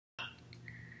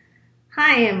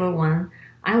Hi everyone.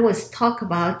 I was talk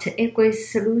about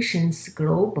Aqueous Solutions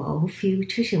Global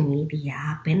Filtration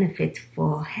Media benefit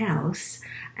for health,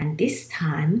 and this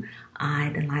time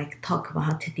I'd like to talk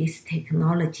about this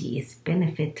technology is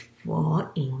benefit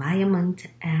for environment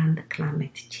and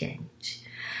climate change.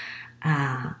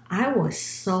 I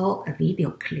saw a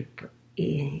video clip.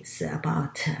 It's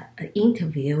about an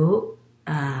interview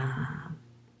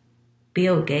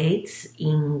Bill Gates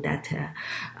in that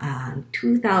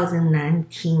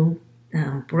 2019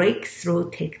 breakthrough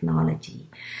technology.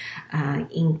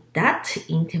 In that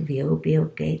interview, Bill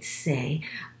Gates say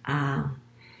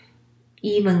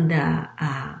even the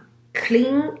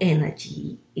clean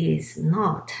energy is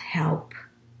not help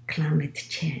climate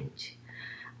change,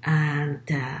 and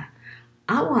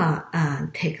our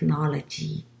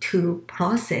technology to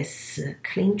process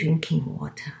clean drinking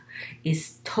water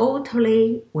is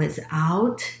totally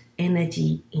without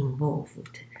energy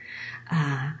involved.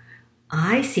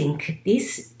 I think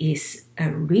this is a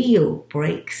real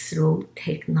breakthrough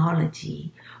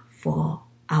technology for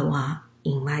our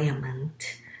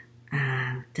environment,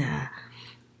 and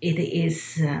it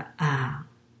is a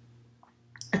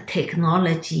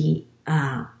technology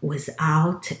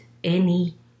without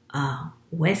any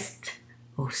waste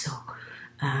also.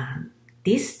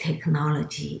 This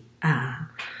technology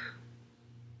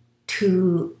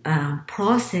to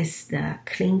process the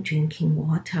clean drinking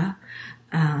water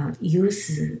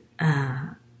use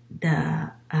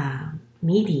the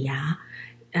media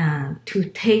to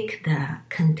take the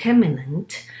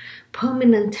contaminant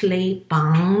permanently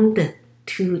bound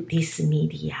to this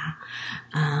media,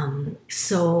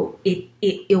 so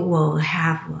it will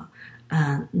have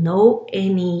no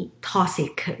any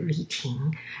toxic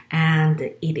leaching, and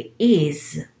it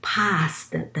is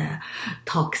past the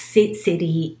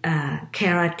toxicity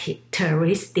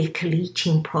characteristic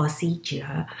leaching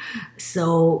procedure.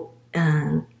 So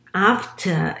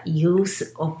after use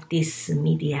of this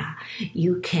media,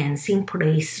 you can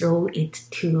simply throw it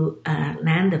to a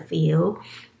landfill,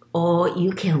 or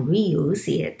you can reuse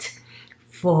it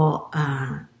for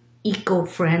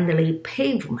eco-friendly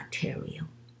pave material.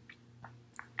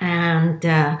 And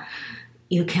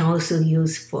you can also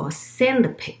use for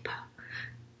sandpaper,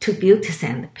 to build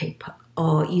sandpaper,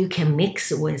 or you can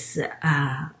mix with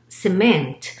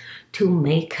cement to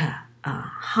make a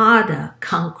harder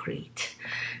concrete.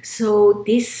 So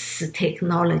this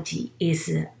technology is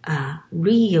a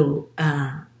real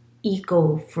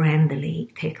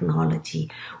eco-friendly technology,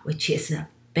 which is a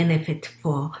benefit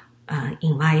for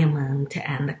environment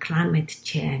and climate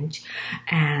change,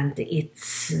 and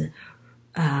it's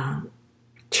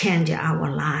change our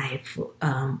life,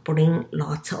 bring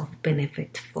lots of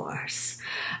benefit for us.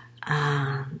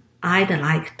 I'd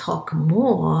like to talk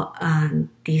more on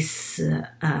this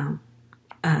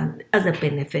other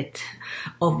benefit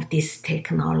of this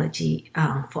technology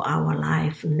for our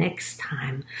life next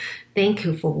time. Thank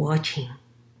you for watching.